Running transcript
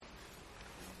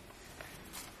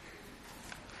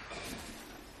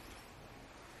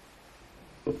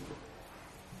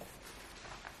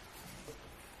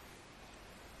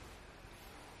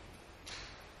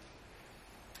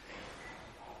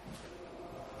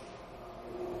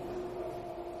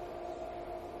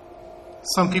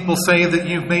Some people say that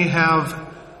you may have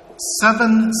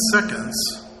 7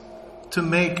 seconds to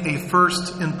make a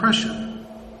first impression.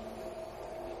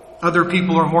 Other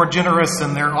people are more generous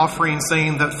in their offering,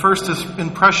 saying that first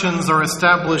impressions are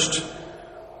established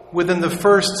within the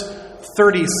first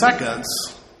 30 seconds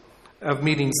of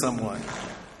meeting someone.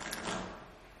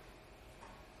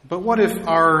 But what if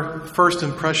our first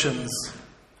impressions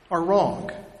are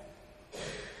wrong?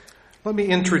 Let me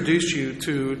introduce you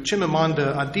to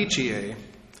Chimamanda Adichie.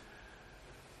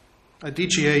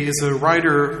 Adichie is a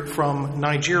writer from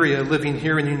Nigeria living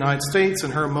here in the United States,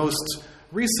 and her most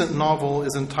recent novel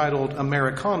is entitled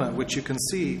Americana, which you can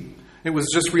see. It was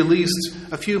just released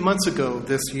a few months ago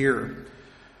this year.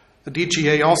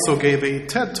 Adichie also gave a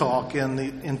TED Talk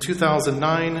in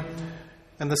 2009,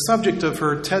 and the subject of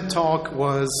her TED Talk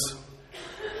was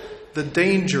the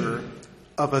danger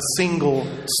of a single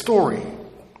story.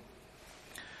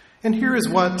 And here is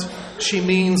what she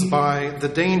means by the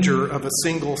danger of a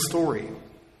single story.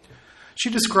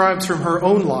 She describes from her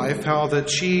own life how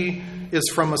that she is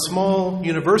from a small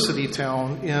university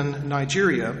town in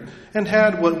Nigeria and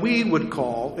had what we would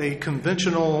call a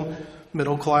conventional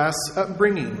middle-class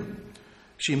upbringing.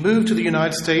 She moved to the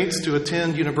United States to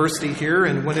attend university here,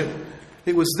 and when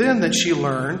it was then that she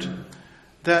learned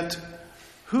that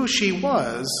who she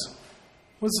was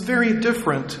very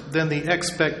different than the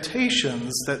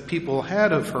expectations that people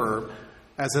had of her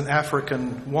as an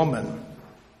African woman.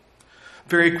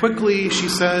 Very quickly, she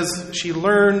says, she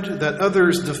learned that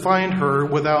others defined her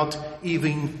without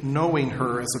even knowing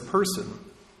her as a person.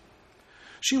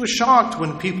 She was shocked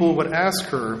when people would ask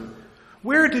her,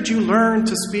 "Where did you learn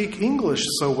to speak English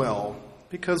so well?"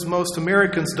 Because most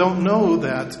Americans don't know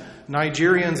that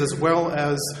Nigerians, as well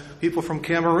as people from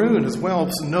Cameroon as well,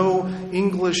 know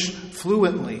English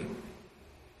fluently.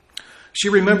 She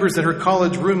remembers that her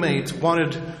college roommate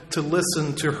wanted to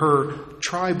listen to her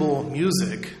tribal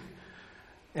music,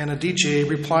 and Adichie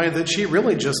replied that she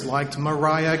really just liked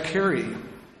Mariah Carey.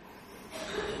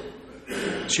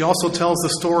 She also tells the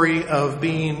story of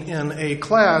being in a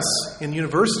class in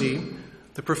university.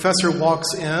 The professor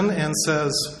walks in and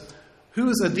says,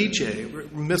 "Who's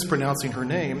Adichie?" mispronouncing her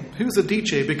name. "Who's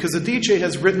Adichie?" Because Adichie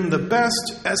has written the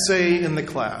best essay in the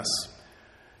class.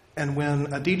 And when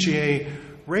Adichie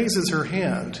raises her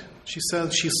hand, she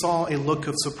says she saw a look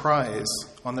of surprise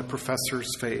on the professor's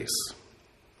face.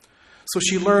 So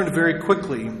she learned very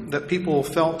quickly that people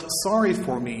felt sorry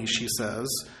for me, she says,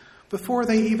 before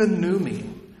they even knew me,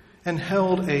 and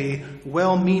held a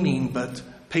well-meaning but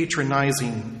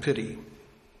patronizing pity.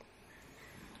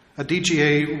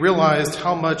 Adichie realized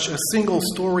how much a single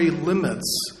story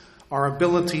limits our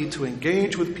ability to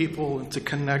engage with people and to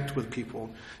connect with people.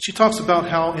 She talks about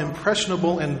how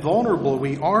impressionable and vulnerable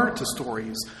we are to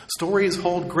stories. Stories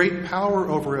hold great power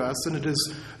over us, and it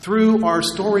is through our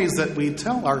stories that we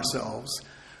tell ourselves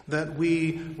that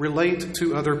we relate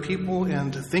to other people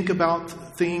and think about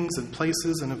things and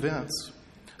places and events.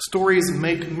 Stories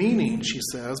make meaning, she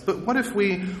says, but what if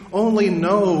we only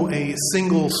know a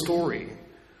single story?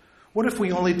 What if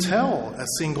we only tell a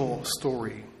single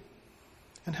story?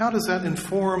 And how does that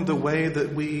inform the way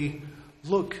that we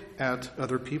look at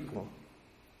other people?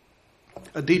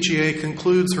 Adichie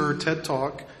concludes her TED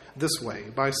Talk this way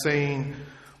by saying,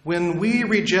 when we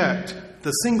reject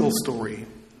the single story,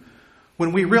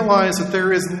 when we realize that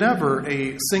there is never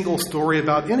a single story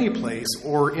about any place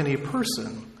or any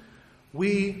person,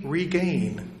 we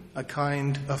regain a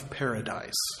kind of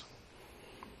paradise.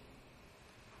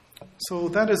 So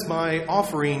that is my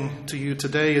offering to you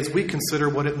today as we consider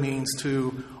what it means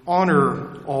to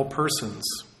honor all persons.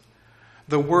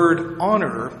 The word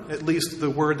honor, at least the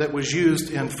word that was used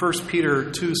in 1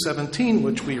 Peter 2:17,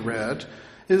 which we read,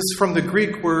 is from the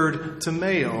Greek word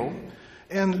timeo,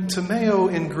 and timeo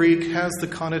in Greek has the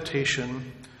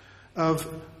connotation of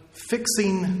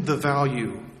fixing the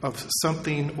value of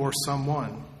something or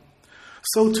someone.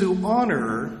 So to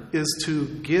honor is to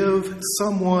give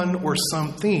someone or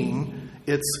something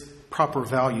its proper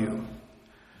value.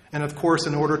 And of course,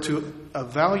 in order to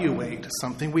evaluate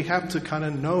something, we have to kind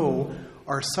of know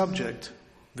our subject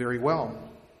very well.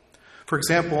 For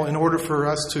example, in order for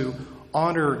us to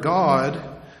honor God,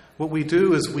 what we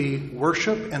do is we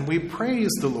worship and we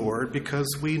praise the Lord because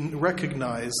we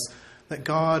recognize that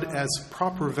God as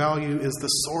proper value is the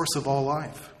source of all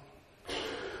life.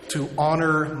 To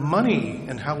honor money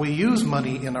and how we use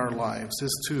money in our lives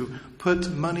is to put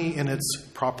money in its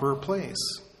proper place.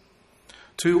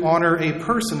 To honor a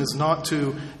person is not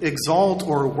to exalt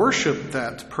or worship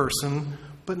that person,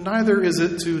 but neither is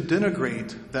it to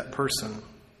denigrate that person.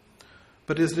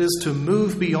 But it is to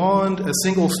move beyond a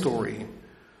single story,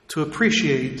 to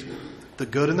appreciate the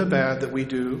good and the bad that we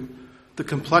do, the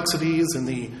complexities and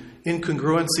the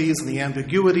incongruencies and the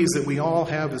ambiguities that we all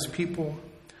have as people,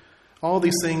 all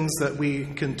these things that we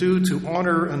can do to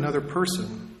honor another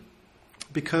person.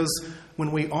 Because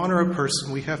when we honor a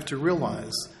person, we have to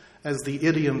realize, as the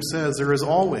idiom says, there is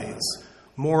always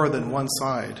more than one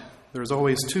side. There's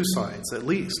always two sides, at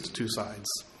least two sides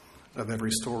of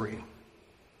every story.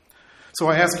 So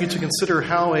I ask you to consider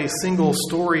how a single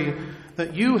story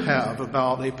that you have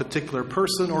about a particular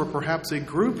person or perhaps a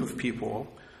group of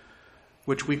people,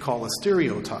 which we call a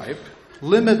stereotype,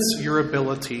 limits your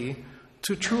ability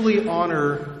to truly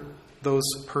honor those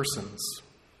persons.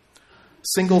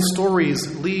 Single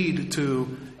stories lead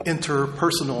to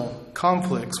interpersonal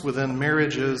conflicts within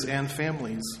marriages and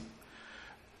families.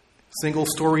 Single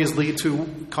stories lead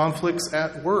to conflicts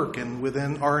at work and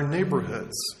within our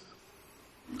neighborhoods.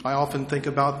 I often think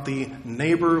about the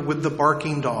neighbor with the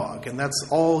barking dog, and that's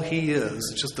all he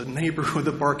is. It's just a neighbor with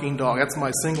a barking dog. That's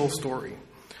my single story.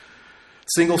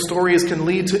 Single stories can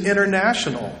lead to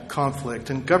international conflict,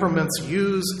 and governments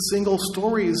use single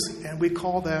stories, and we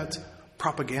call that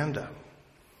propaganda.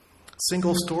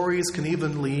 Single stories can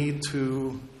even lead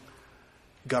to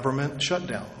government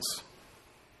shutdowns.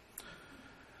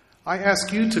 I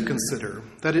ask you to consider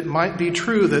that it might be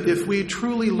true that if we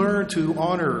truly learn to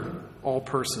honor all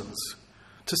persons,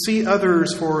 to see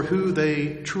others for who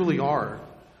they truly are,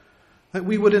 that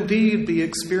we would indeed be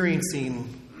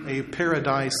experiencing a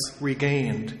paradise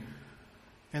regained.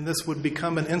 And this would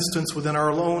become an instance within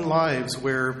our own lives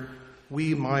where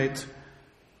we might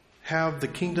have the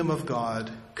kingdom of God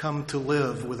come to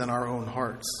live within our own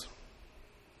hearts.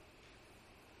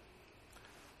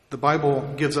 The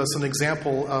Bible gives us an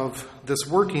example of this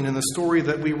working in the story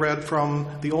that we read from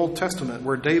the Old Testament,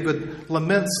 where David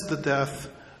laments the death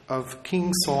of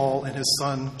King Saul and his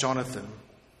son Jonathan.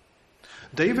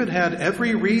 David had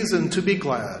every reason to be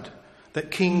glad that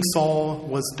King Saul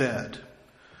was dead.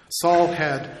 Saul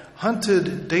had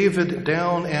hunted David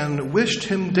down and wished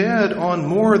him dead on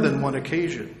more than one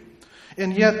occasion.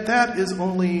 And yet that is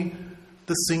only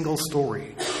the single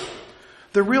story.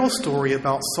 The real story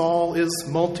about Saul is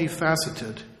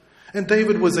multifaceted, and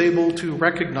David was able to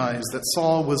recognize that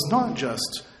Saul was not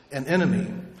just an enemy,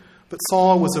 but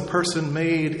Saul was a person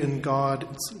made in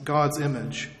God's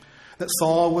image, that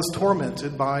Saul was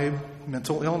tormented by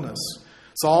mental illness.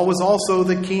 Saul was also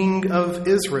the king of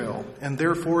Israel and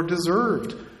therefore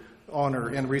deserved honor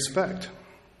and respect.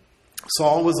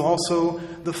 Saul was also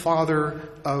the father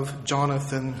of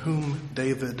Jonathan, whom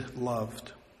David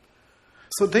loved.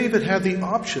 So David had the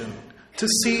option to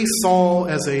see Saul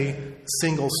as a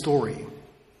single story.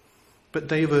 But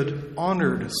David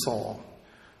honored Saul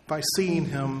by seeing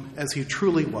him as he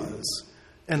truly was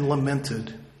and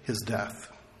lamented his death.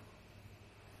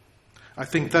 I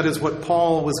think that is what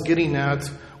Paul was getting at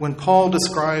when Paul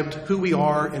described who we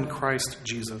are in Christ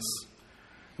Jesus.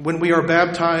 When we are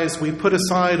baptized, we put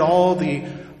aside all the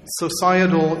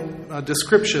societal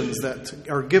descriptions that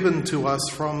are given to us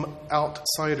from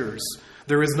outsiders.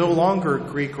 There is no longer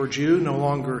Greek or Jew, no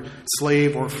longer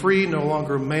slave or free, no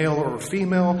longer male or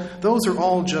female. Those are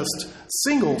all just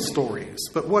single stories.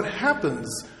 But what happens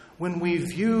when we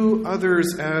view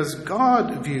others as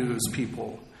God views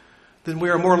people? Then we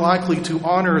are more likely to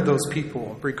honor those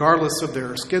people, regardless of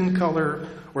their skin color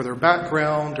or their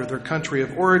background or their country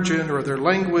of origin or their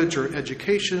language or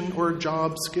education or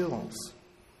job skills.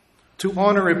 To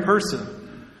honor a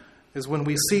person is when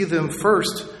we see them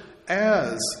first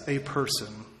as a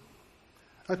person,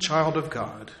 a child of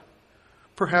God,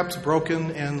 perhaps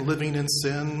broken and living in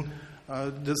sin,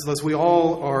 as we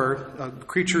all are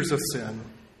creatures of sin.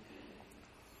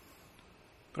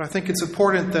 But I think it's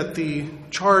important that the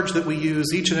charge that we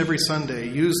use each and every Sunday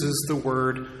uses the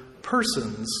word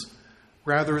persons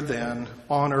rather than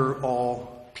honor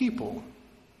all people.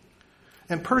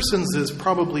 And persons is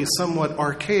probably somewhat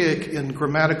archaic in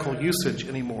grammatical usage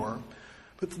anymore.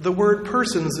 But the word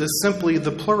persons is simply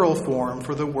the plural form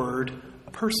for the word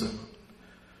person.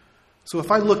 So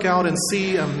if I look out and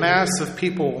see a mass of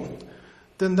people,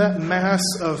 then that mass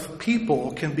of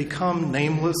people can become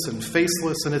nameless and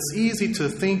faceless, and it's easy to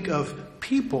think of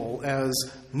people as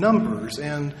numbers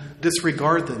and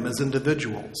disregard them as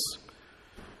individuals.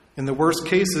 In the worst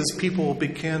cases, people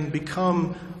can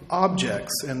become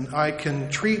objects, and I can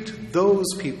treat those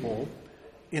people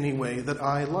any way that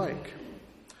I like.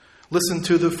 Listen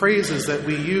to the phrases that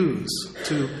we use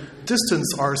to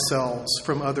distance ourselves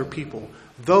from other people.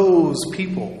 Those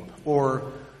people, or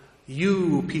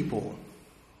you people.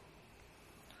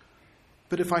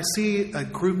 But if I see a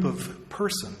group of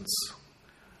persons,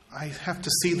 I have to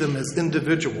see them as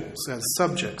individuals, as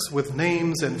subjects with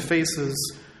names and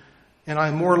faces, and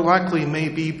I more likely may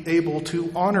be able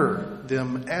to honor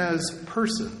them as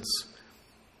persons,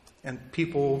 and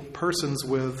persons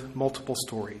with multiple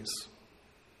stories.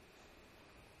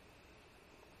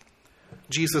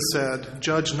 Jesus said,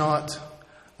 "Judge not,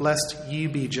 lest ye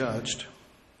be judged,"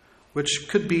 which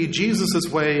could be Jesus'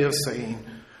 way of saying,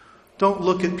 don't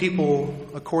look at people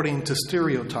according to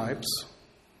stereotypes,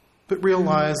 but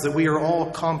realize that we are all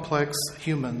complex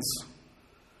humans.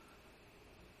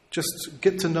 Just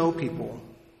get to know people.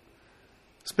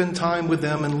 Spend time with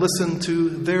them and listen to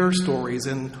their stories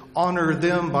and honor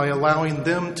them by allowing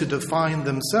them to define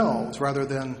themselves rather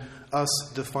than us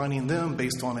defining them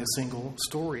based on a single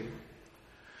story.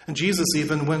 And Jesus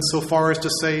even went so far as to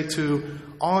say to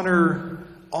honor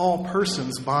all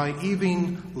persons by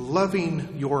even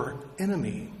loving your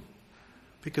enemy.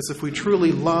 Because if we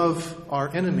truly love our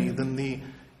enemy, then the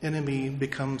enemy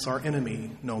becomes our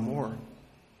enemy no more.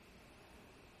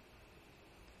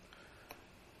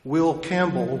 Will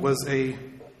Campbell was a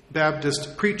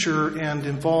Baptist preacher and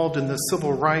involved in the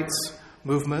civil rights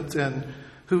movement, and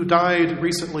who died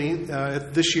recently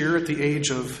this year at the age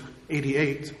of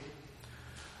 88.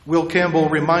 Will Campbell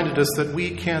reminded us that we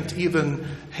can't even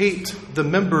hate the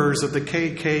members of the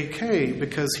KKK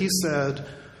because he said,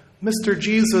 Mr.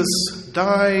 Jesus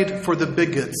died for the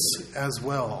bigots as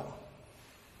well.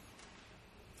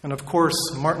 And of course,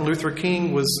 Martin Luther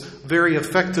King was very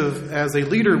effective as a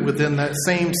leader within that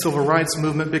same civil rights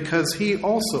movement because he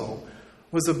also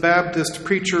was a Baptist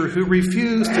preacher who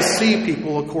refused to see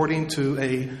people according to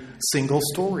a single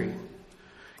story.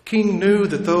 King knew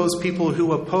that those people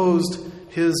who opposed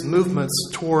his movements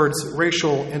towards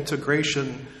racial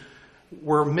integration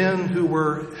were men who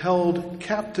were held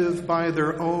captive by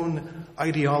their own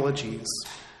ideologies.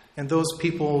 And those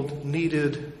people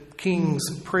needed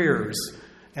King's prayers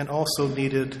and also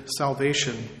needed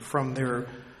salvation from their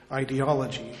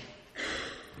ideology.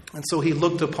 And so he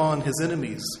looked upon his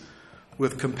enemies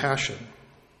with compassion.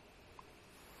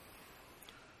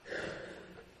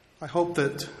 I hope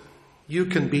that you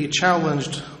can be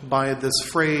challenged by this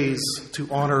phrase to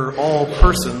honor all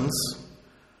persons.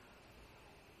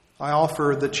 I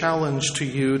offer the challenge to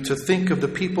you to think of the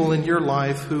people in your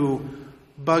life who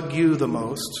bug you the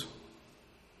most,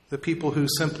 the people who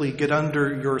simply get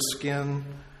under your skin,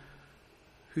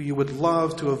 who you would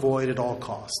love to avoid at all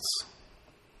costs.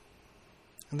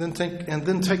 And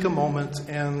then take a moment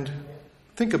and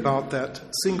think about that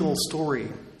single story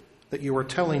that you are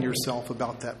telling yourself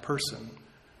about that person.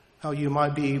 How you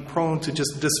might be prone to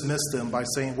just dismiss them by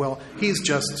saying, well, he's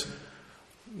just,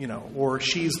 or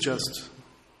she's just.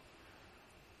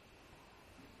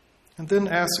 And then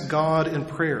ask God in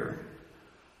prayer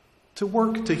to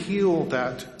work to heal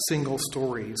that single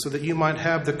story so that you might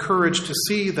have the courage to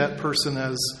see that person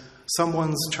as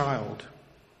someone's child,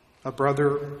 a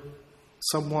brother,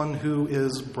 someone who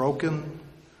is broken,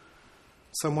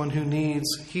 someone who needs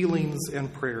healings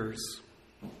and prayers.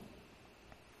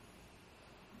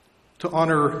 To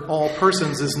honor all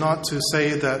persons is not to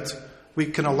say that we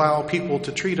can allow people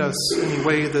to treat us any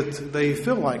way that they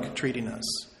feel like treating us.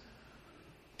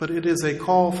 But it is a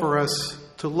call for us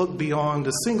to look beyond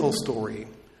a single story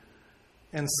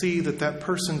and see that that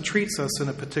person treats us in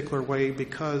a particular way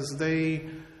because they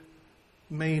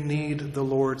may need the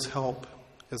Lord's help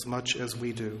as much as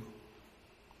we do.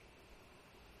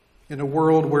 In a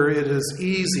world where it is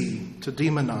easy to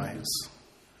demonize,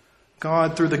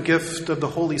 God, through the gift of the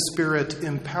Holy Spirit,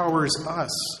 empowers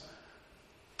us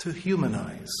to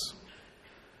humanize.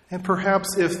 And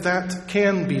perhaps if that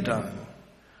can be done,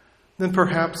 then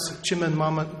perhaps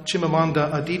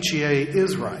Chimamanda Adichie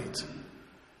is right,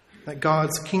 that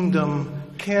God's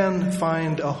kingdom can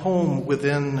find a home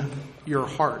within your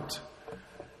heart,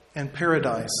 and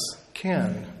paradise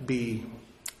can be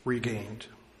regained.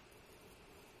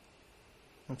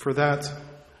 And for that,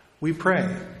 we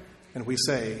pray and we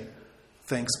say,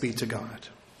 thanks be to God.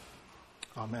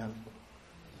 Amen.